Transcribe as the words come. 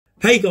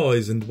Hey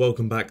guys, and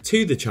welcome back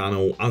to the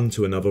channel and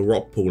to another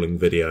rock pooling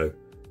video,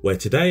 where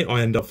today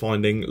I end up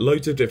finding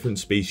loads of different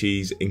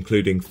species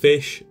including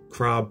fish,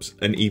 crabs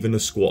and even a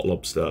squat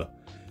lobster.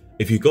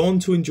 If you go on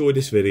to enjoy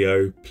this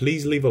video,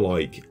 please leave a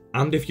like,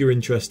 and if you're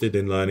interested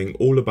in learning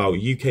all about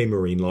UK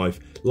marine life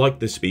like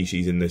the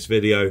species in this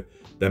video,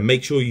 then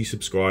make sure you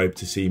subscribe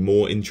to see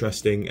more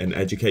interesting and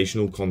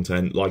educational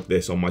content like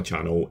this on my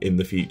channel in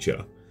the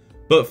future.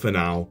 But for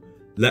now,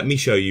 let me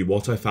show you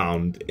what I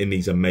found in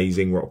these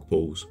amazing rock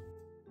pools.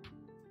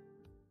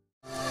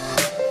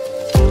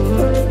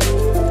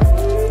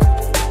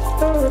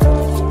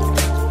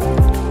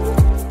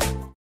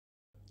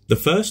 The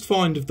first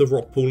find of the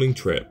rock pooling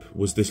trip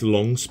was this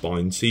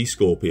long-spined sea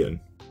scorpion.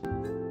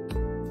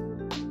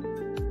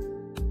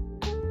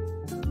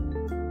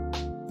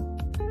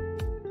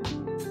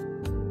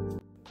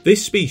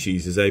 This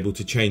species is able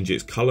to change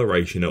its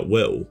coloration at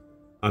will,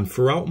 and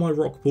throughout my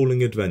rock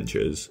pooling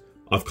adventures,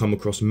 I've come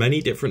across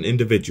many different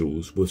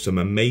individuals with some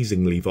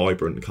amazingly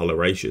vibrant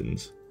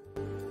colorations.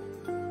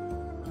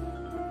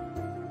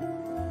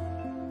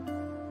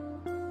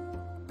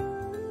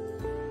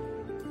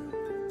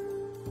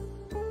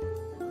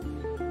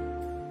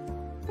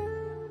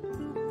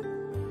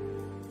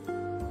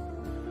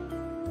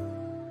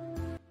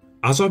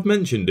 As I've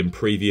mentioned in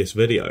previous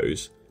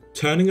videos,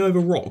 turning over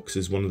rocks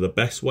is one of the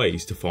best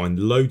ways to find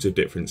loads of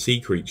different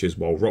sea creatures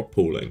while rock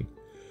pooling,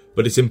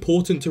 but it's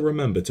important to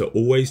remember to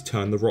always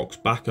turn the rocks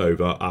back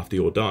over after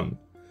you're done,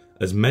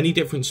 as many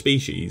different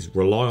species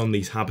rely on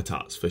these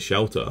habitats for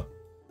shelter.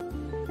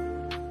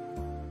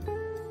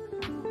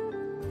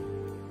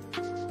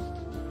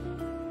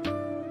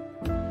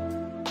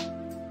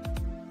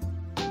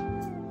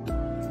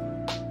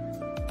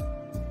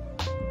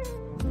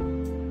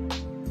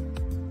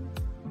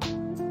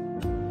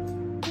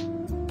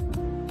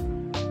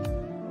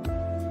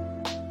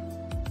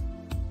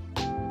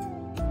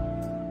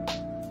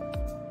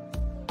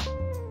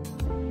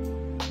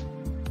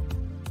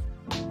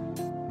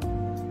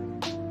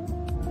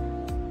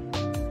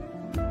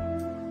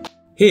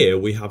 Here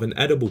we have an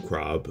edible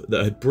crab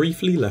that had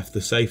briefly left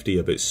the safety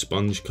of its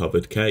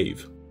sponge-covered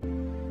cave.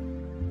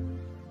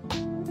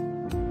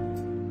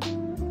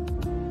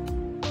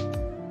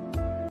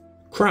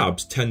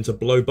 Crabs tend to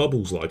blow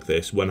bubbles like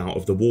this when out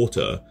of the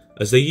water,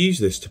 as they use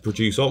this to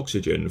produce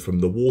oxygen from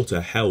the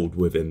water held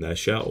within their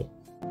shell.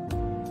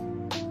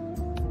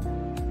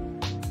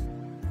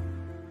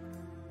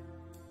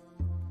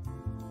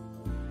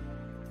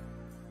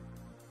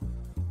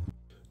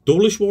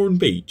 Dawlish Warren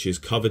Beach is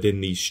covered in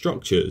these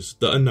structures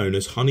that are known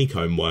as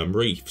honeycomb worm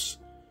reefs.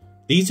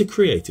 These are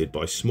created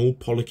by small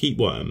polychaete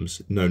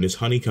worms known as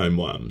honeycomb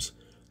worms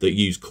that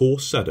use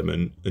coarse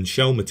sediment and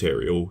shell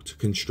material to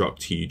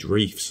construct huge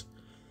reefs.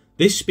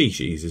 This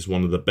species is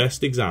one of the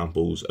best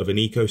examples of an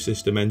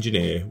ecosystem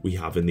engineer we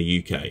have in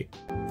the UK.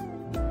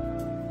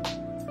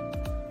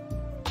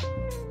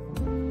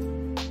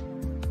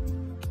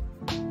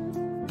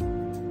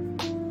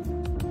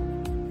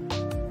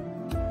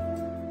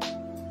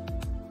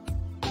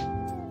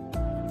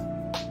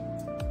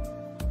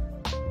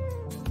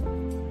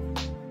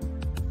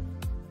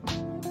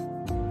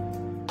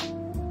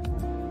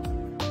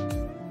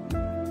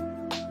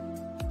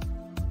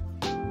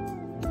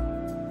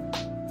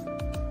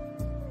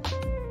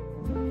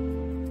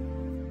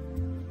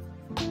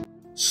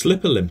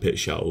 Slipper limpet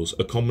shells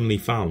are commonly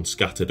found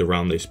scattered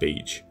around this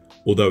beach,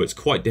 although it's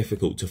quite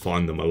difficult to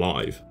find them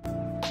alive.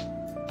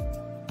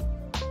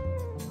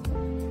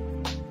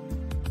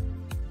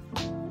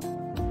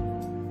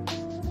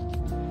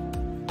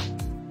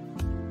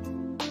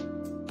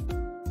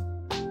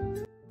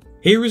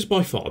 Here is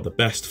by far the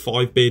best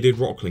 5-bearded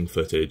rockling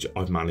footage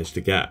I've managed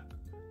to get.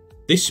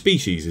 This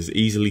species is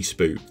easily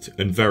spooked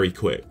and very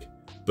quick,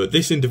 but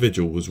this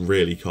individual was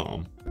really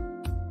calm.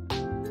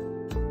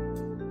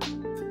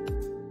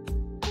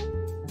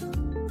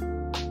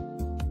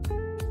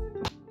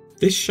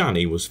 This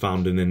Shanny was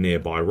found in a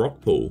nearby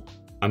rock pool,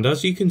 and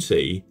as you can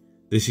see,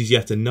 this is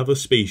yet another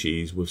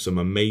species with some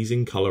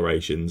amazing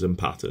colorations and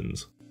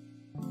patterns.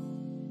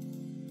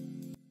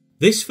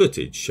 This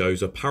footage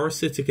shows a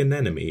parasitic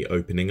anemone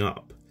opening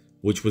up,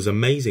 which was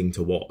amazing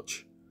to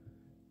watch.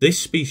 This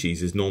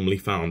species is normally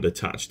found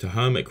attached to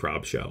hermit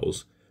crab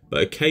shells,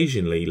 but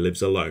occasionally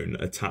lives alone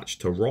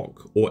attached to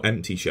rock or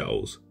empty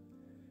shells.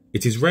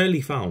 It is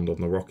rarely found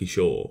on the rocky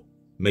shore,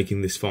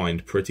 making this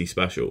find pretty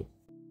special.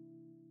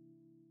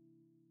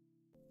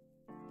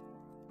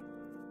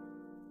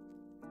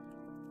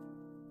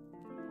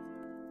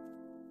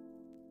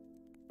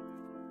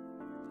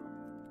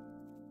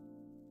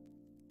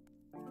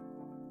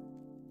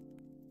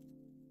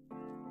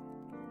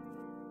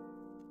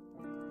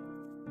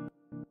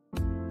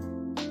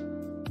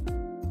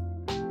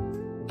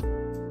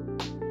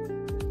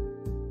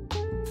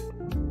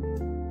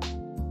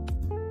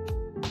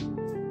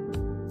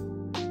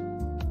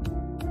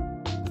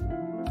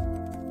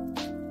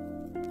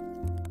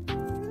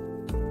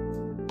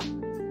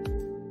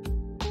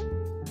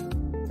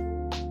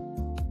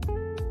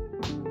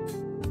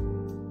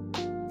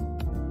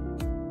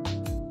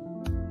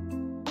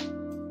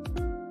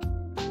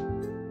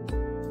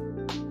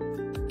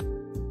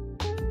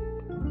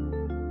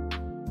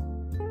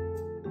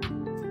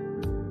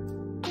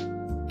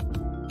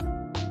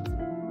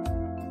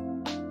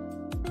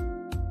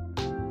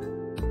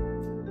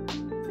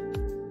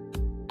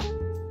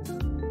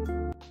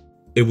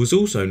 It was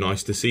also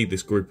nice to see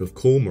this group of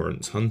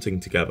cormorants hunting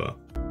together.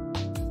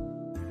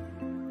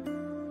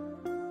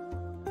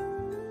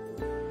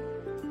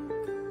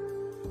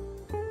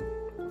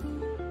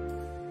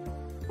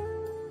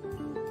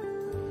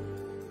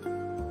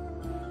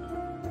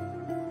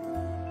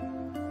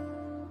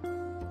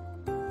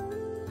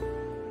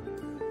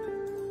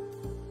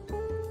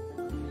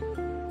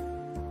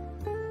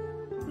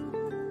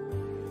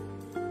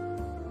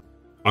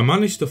 I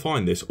managed to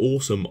find this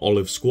awesome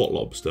olive squat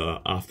lobster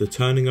after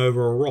turning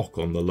over a rock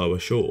on the lower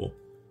shore,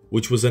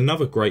 which was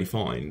another great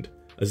find,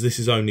 as this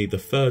is only the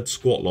third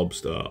squat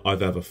lobster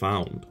I've ever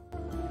found.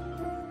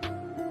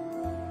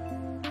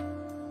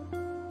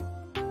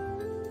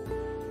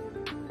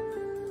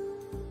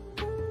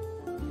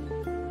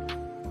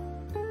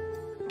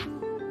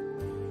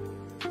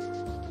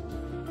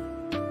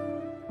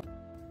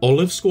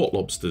 Olive squat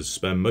lobsters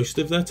spend most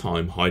of their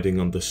time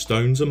hiding under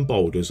stones and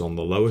boulders on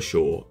the lower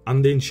shore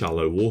and in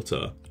shallow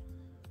water.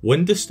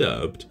 When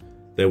disturbed,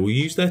 they will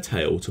use their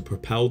tail to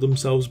propel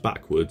themselves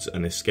backwards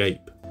and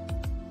escape.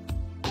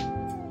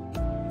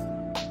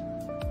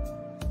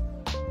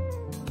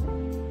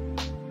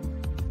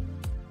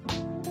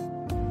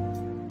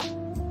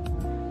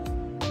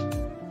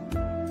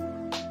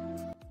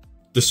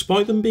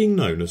 Despite them being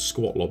known as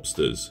squat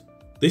lobsters,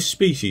 this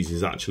species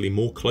is actually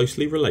more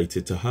closely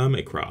related to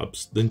hermit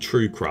crabs than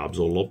true crabs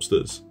or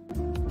lobsters.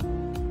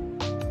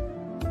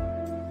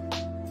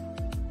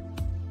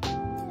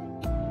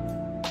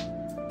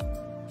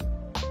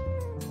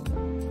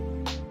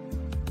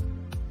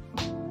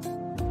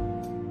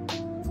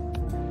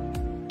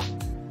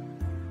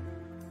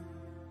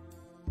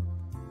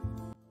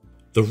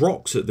 The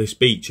rocks at this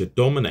beach are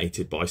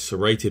dominated by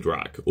serrated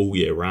wrack all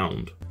year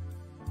round.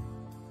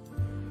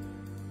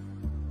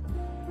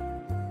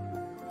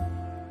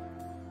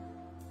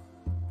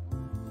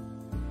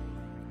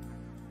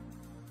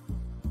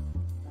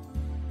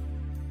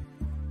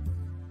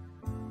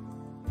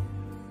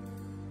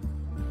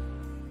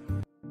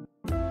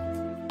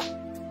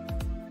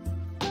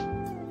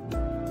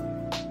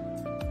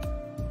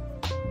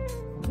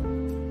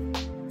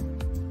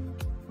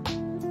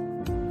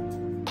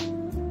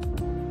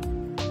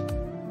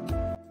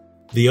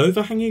 The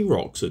overhanging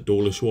rocks at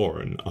Dawlish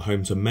Warren are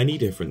home to many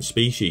different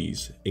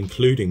species,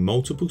 including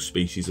multiple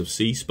species of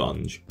sea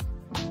sponge.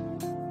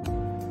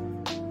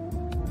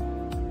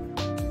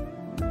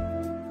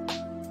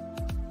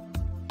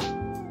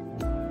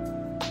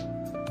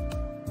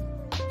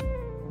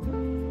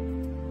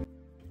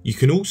 You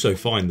can also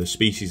find the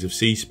species of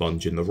sea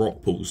sponge in the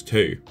rock pools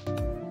too.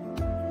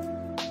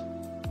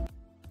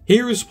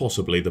 Here is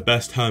possibly the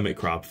best hermit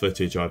crab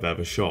footage I've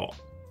ever shot.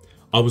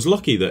 I was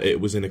lucky that it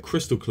was in a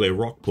crystal clear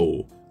rock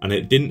pool and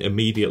it didn't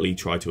immediately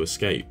try to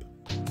escape.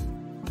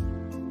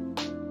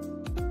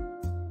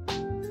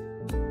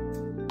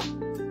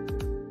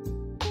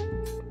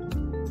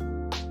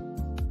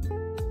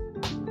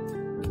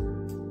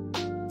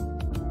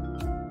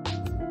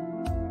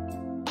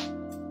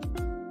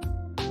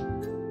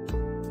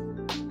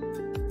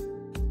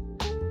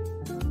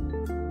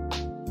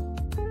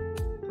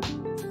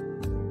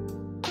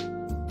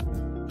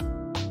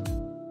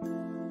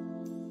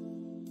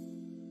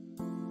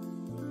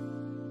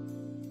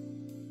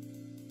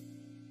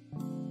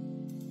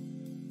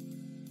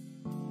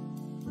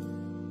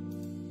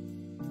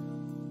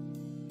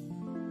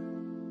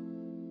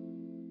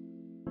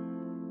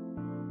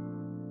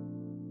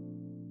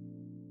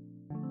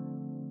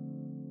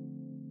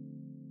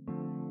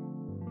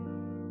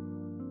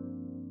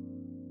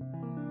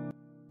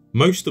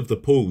 Most of the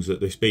pools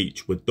at this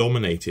beach were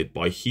dominated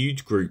by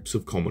huge groups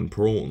of common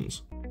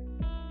prawns.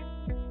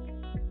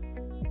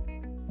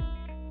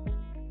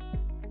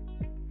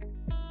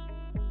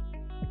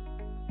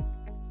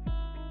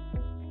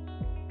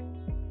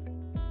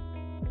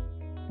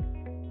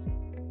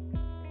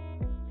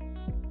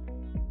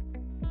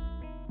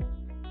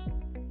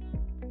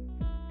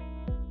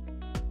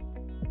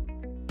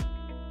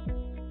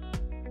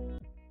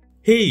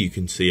 Here you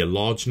can see a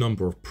large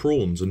number of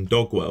prawns and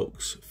dog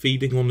whelks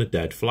feeding on a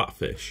dead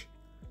flatfish.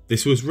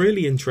 This was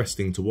really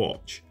interesting to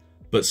watch,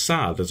 but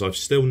sad as I've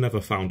still never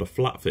found a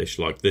flatfish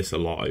like this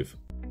alive.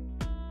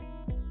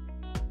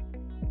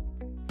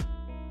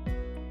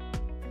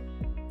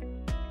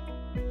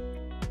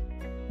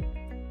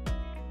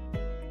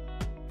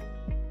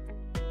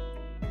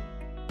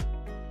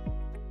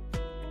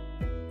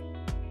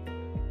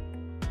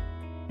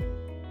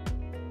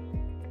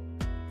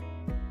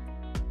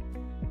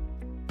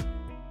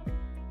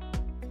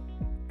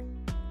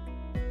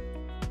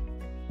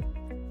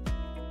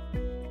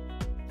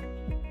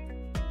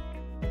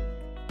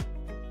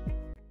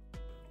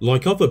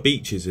 Like other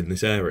beaches in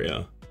this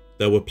area,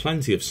 there were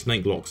plenty of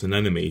snakelocks and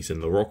anemones in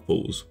the rock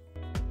pools.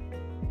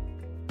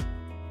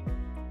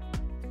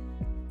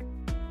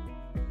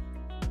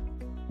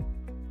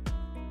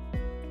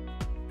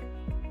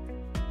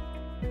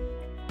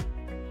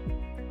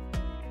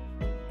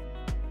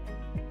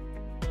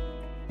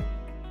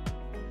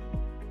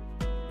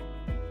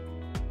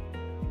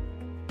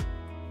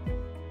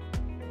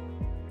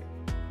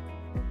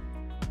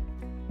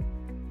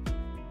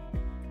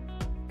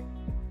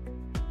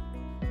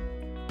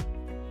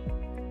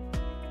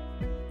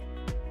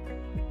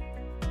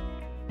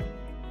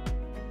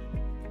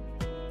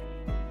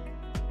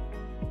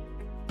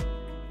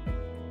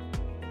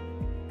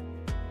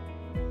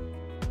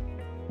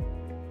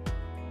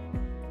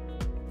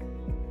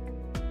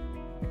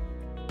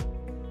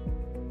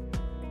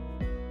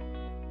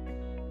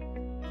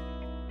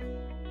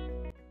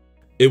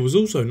 It was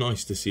also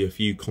nice to see a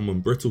few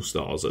common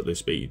brittlestars at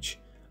this beach,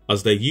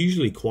 as they're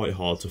usually quite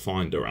hard to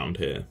find around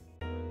here.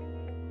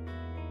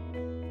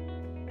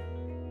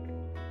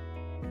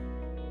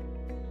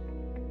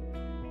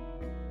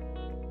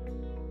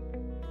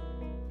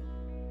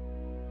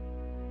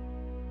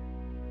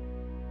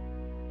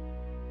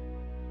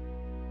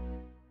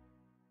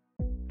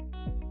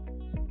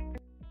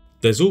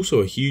 There's also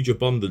a huge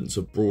abundance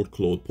of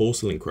broad-clawed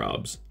porcelain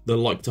crabs that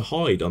like to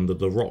hide under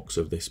the rocks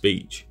of this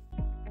beach.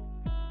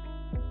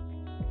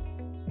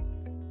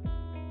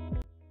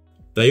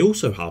 They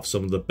also have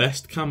some of the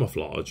best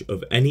camouflage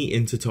of any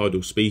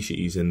intertidal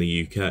species in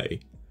the UK.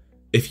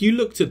 If you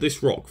looked at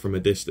this rock from a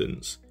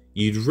distance,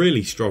 you'd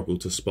really struggle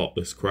to spot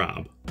this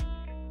crab.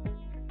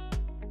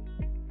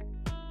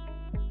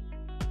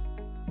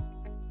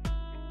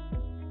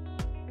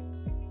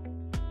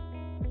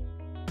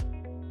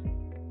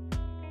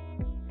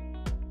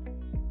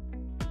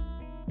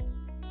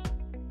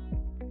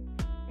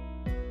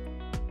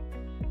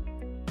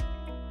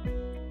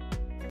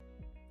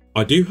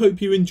 I do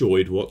hope you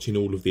enjoyed watching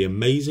all of the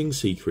amazing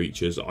sea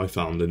creatures I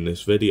found in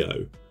this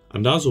video,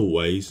 and as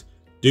always,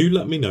 do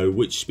let me know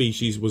which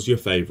species was your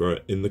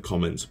favourite in the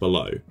comments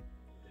below.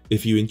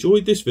 If you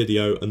enjoyed this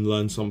video and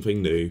learned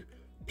something new,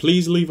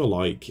 please leave a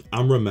like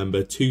and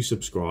remember to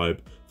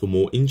subscribe for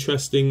more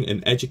interesting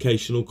and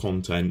educational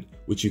content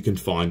which you can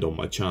find on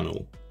my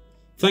channel.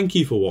 Thank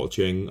you for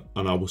watching,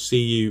 and I will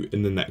see you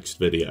in the next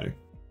video.